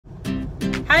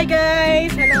Hi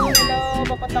guys! Hello, hello!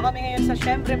 Papunta kami ngayon sa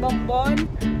Siembre, Bombon.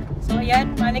 So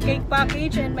ayan, money cake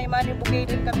package and may money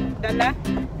bouquet din kami dala.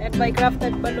 And may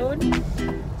crafted balloon.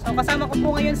 So kasama ko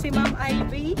po ngayon si Ma'am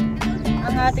Ivy,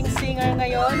 ang ating singer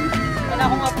ngayon. And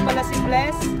ako nga po pala si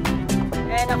Bless.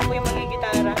 And ako po yung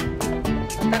magigitara.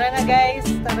 So tara na guys,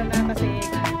 tara na kasi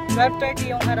 12:30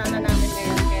 yung harana namin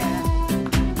ngayon. Kaya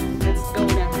let's go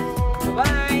na.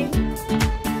 Bye-bye!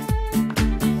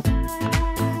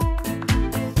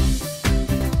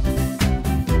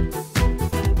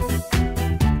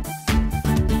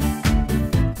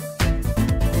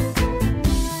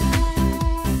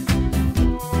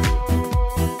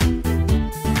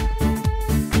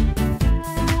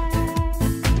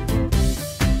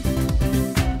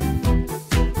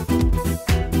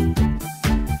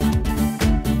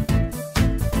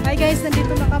 Hi guys,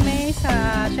 nandito na kami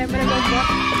sa Siembre Bombon.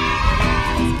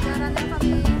 Tara na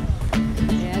kami.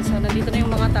 Ayan, so nandito na yung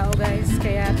mga tao guys,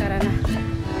 kaya tara na.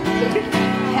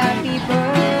 Happy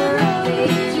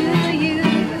birthday to you.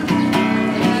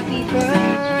 Happy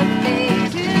birthday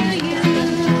to you.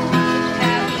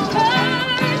 Happy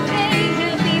birthday,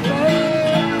 happy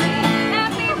birthday,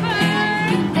 happy birthday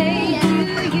to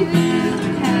you.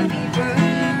 Happy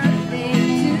birthday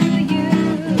to you.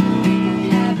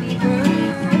 Happy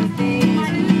birthday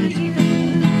to you.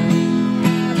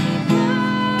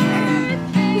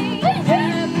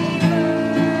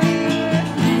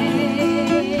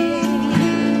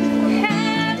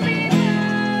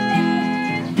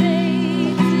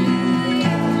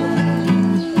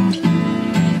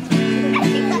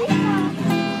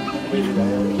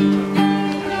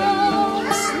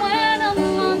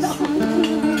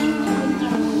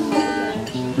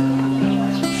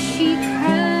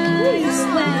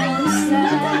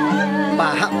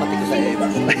 Paha pati ko sa iyo.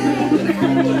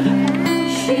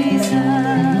 She's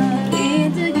up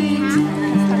in the good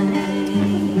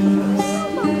times.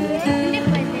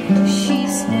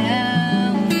 She's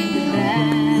down in the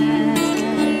bad.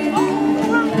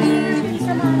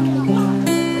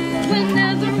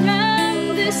 Whenever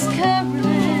I'm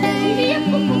discovering,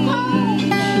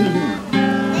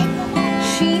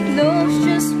 she knows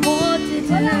just what to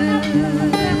do.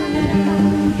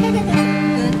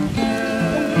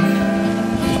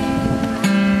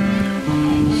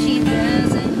 She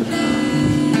doesn't do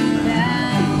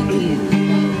without you.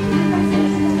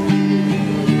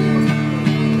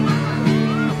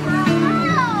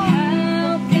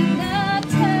 How can I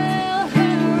tell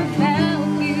her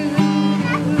about you?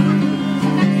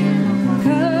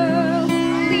 Girl,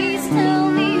 please tell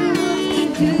me what to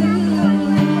do.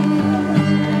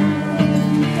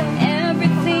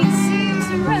 Everything seems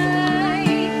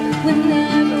right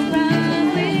whenever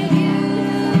I'm with you.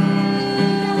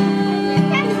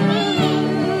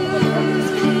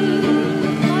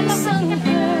 So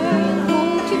girl,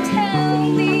 won't you tell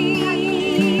me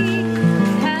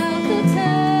how to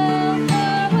tell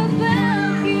her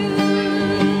about you?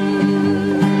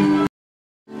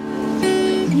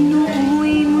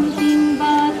 Noo'y munting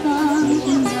batang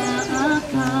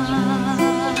inaakala.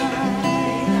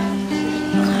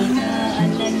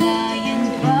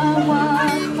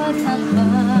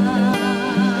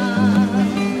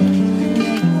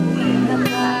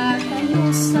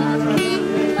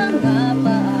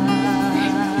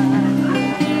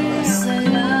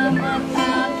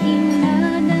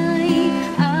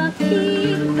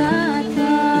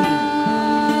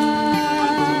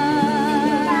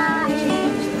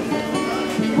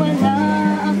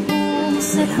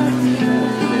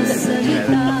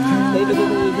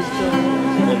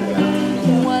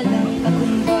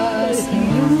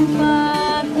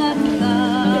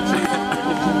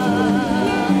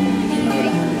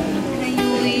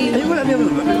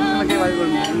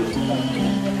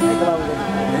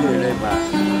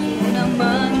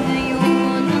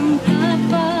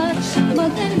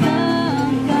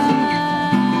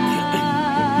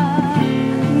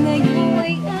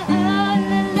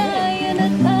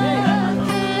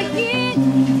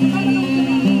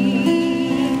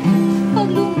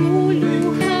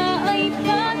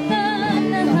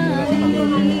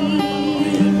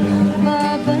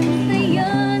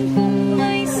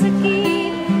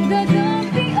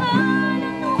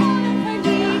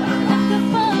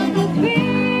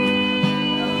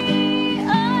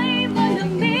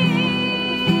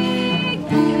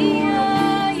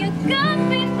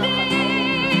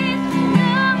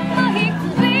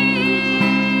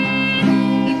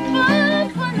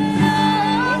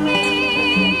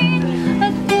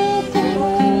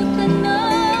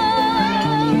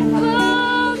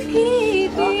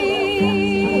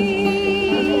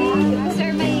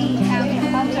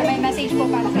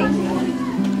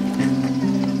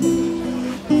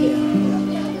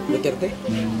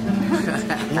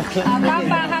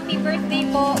 Papa, happy birthday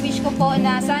po. Wish ko po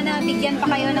na sana bigyan pa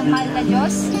kayo ng mahal na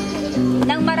Diyos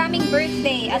ng maraming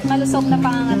birthday at malusog na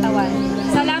pangangatawan.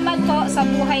 Salamat po sa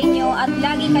buhay nyo at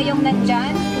lagi kayong nandyan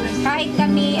kahit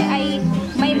kami ay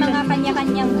may mga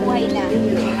kanya-kanyang buhay na.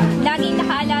 Laging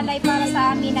nakaalalay para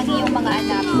sa amin ang iyong mga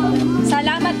anak.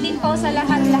 Salamat din po sa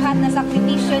lahat-lahat na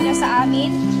sakripisyo nyo sa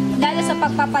amin, lalo sa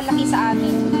pagpapalaki sa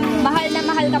amin. Mahal na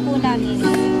mahal ka po namin.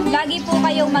 Lagi po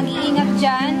kayong mag-iingat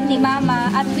dyan ni Mama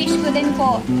at wish ko din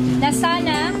po na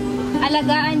sana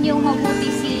alagaan yung mabuti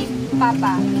si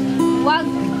Papa. Huwag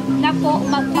na po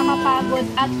magpakapagod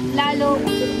at lalo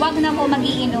huwag na po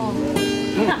mag-iinom.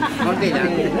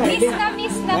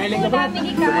 Miss na po namin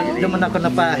ikaw. Hindi naman ako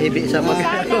napahibi sa mga.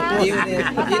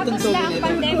 Matapos na ang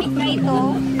pandemic na ito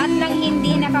at nang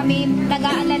hindi na kami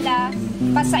nag-aalala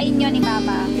pa sa inyo ni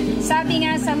Mama. Sabi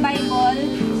nga sa Bible,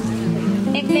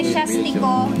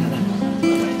 Ecclesiastico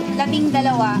 12,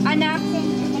 anak,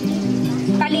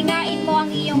 palingain mo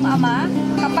ang iyong ama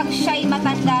kapag siya'y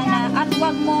matanda na at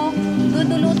huwag mo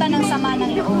dudulutan ng sama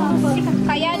ng loob.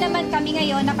 Kaya naman kami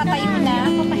ngayon nakatayo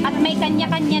na at may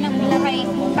kanya-kanya ng buhay.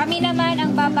 Kami naman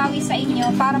ang babawi sa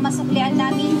inyo para masuklian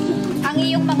namin ang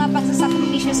iyong mga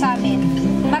pagsasakripisyo sa amin.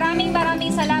 Maraming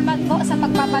salamat po sa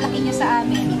pagpapalaki nyo sa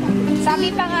amin.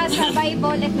 Sabi pa nga sa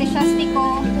Bible,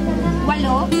 Ecclesiastico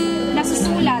 8,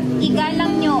 nasusulat,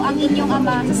 igalang nyo ang inyong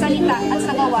ama sa salita at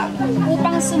sa gawa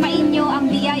upang sumain nyo ang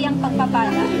biyayang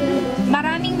pagpapala.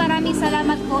 Maraming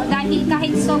salamat po dahil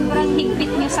kahit sobrang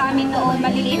higpit nyo sa amin noon,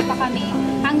 maliliit pa kami,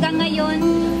 hanggang ngayon,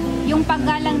 yung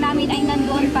paggalang namin ay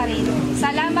nandoon pa rin.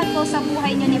 Salamat po sa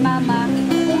buhay nyo ni Mama,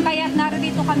 kung kaya't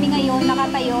narito kami ngayon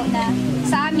nakatayo na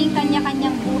sa aming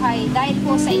kanya-kanyang buhay dahil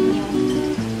po sa inyo.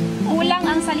 Kulang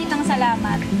ang salitang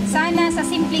salamat. Sana sa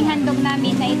simpleng handog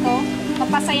namin na ito,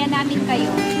 mapasaya namin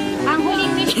kayo. Ang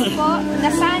huling wish ko po na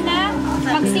sana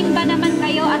magsimba naman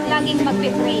kayo at laging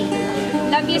magpe-pray.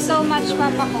 Love you so much,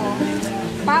 Papa ko.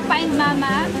 Papa and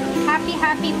Mama, happy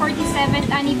 47th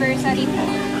anniversary po.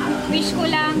 Wish ko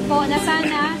lang po na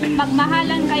sana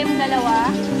magmahalan kayong dalawa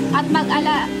at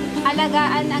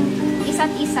mag-alagaan ang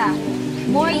isa't isa.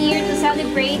 More year to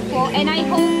celebrate po, and I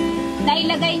hope na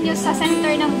ilagay nyo sa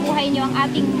center ng buhay nyo ang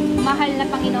ating mahal na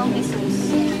Panginoong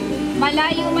Jesus.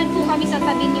 Malayo man po kami sa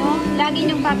tabi nyo, lagi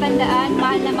nyong tatandaan,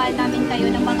 mahal na mahal namin kayo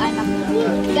ng mga anak nyo.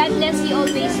 God bless you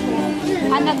always po.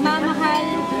 Ang nagmamahal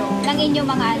ng inyong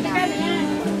mga anak.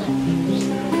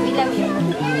 We love you.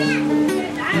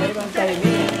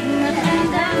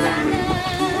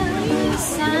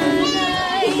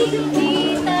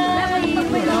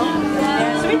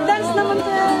 Sweet dance naman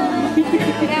ka!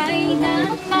 Kahit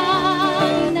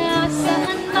naman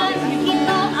nasaan man,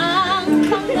 ito ang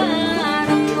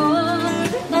pangarap ko.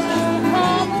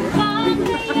 Magmumukha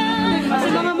mo yan. Kasi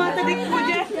mga matadik po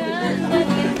dyan.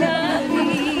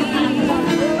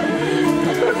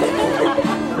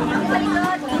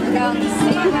 Hanggang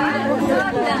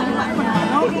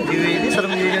Hindi,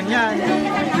 sarang million yan.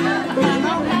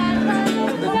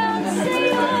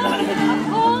 sa'yo.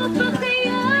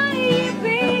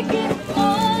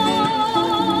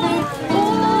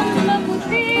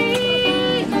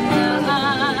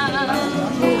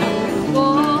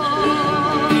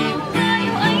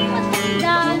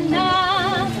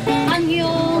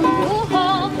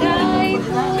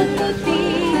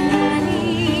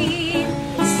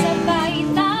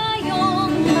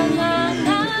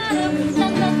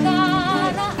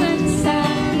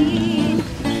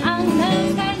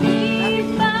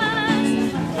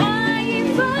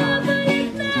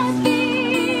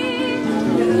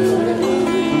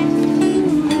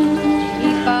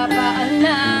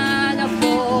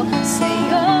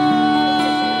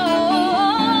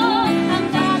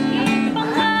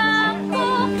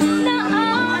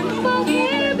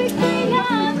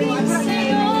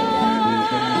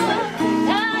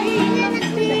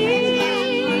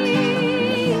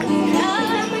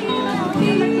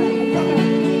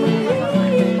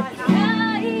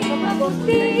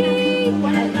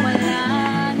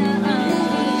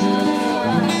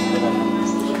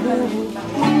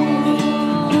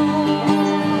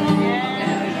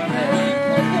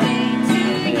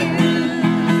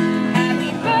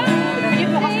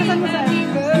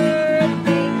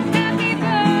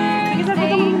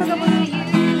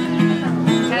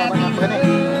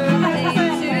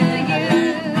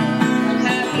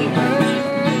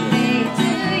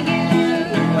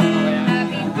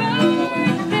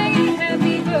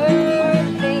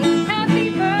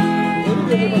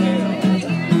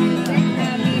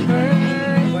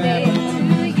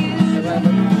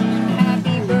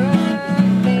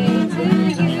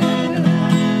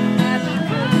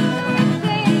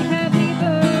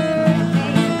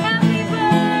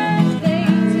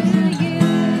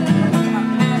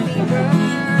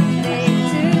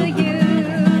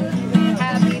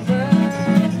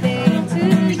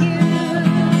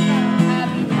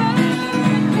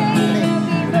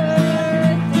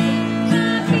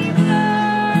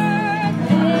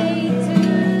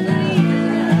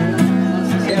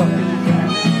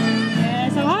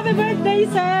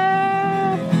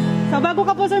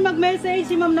 message,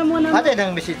 si ma'am na muna. Ate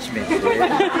nang message me.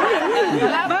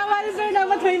 Bawal sir,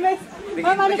 dapat may message.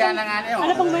 Ma'am,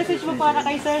 ano pong message mo para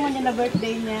kay sir ngayon na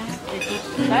birthday niya?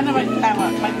 Sana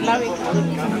maglawig.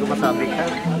 Ano masabi ka?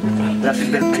 Happy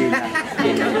birthday na.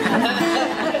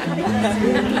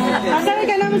 Sabi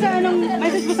ka naman sa anong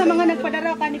message mo sa mga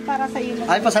nagpadaraw kani para sa iyo.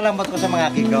 Ay, pasalamat ko sa mga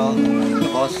kiko.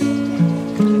 Tapos,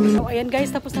 So ayan guys,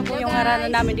 tapos na po yung harana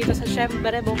namin dito sa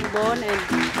Siembre, Bombon, and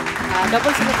double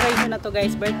celebration na to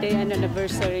guys, birthday and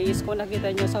anniversaries. Kung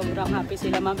nakita nyo, sobrang happy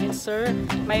sila ma'am and sir.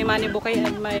 May money bouquet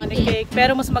and may money cake.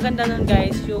 Pero mas maganda nun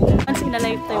guys, yung once in a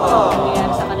lifetime na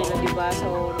nangyayari sa kanila, diba? So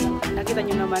nakita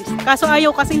nyo naman. Kaso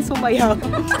ayaw kasing sumayaw.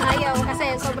 Ayaw kasi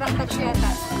sobrang touch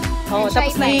yata. Oh,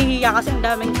 tapos nahihiya kasi ang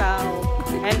daming tao.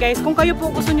 And guys, kung kayo po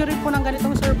gusto nyo rin po ng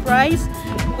ganitong surprise,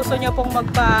 kung gusto nyo pong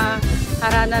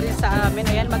magpa-harana rin sa amin,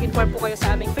 ayan, mag-inform po kayo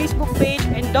sa aming Facebook page.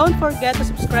 And don't forget to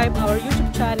subscribe our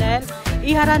YouTube channel,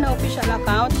 Eharana official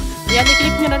account. Ayan,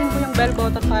 i-click nyo na rin po yung bell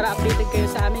button para updated kayo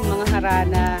sa aming mga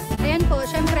harana. Ayan po,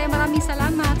 syempre maraming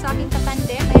salamat sa aking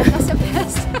katandem. Ayan po sa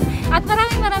best. At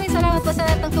maraming salamat po sa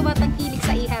lahat ng tumatangkilik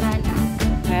sa Eharana.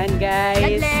 Ayan guys.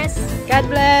 God bless! God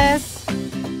bless!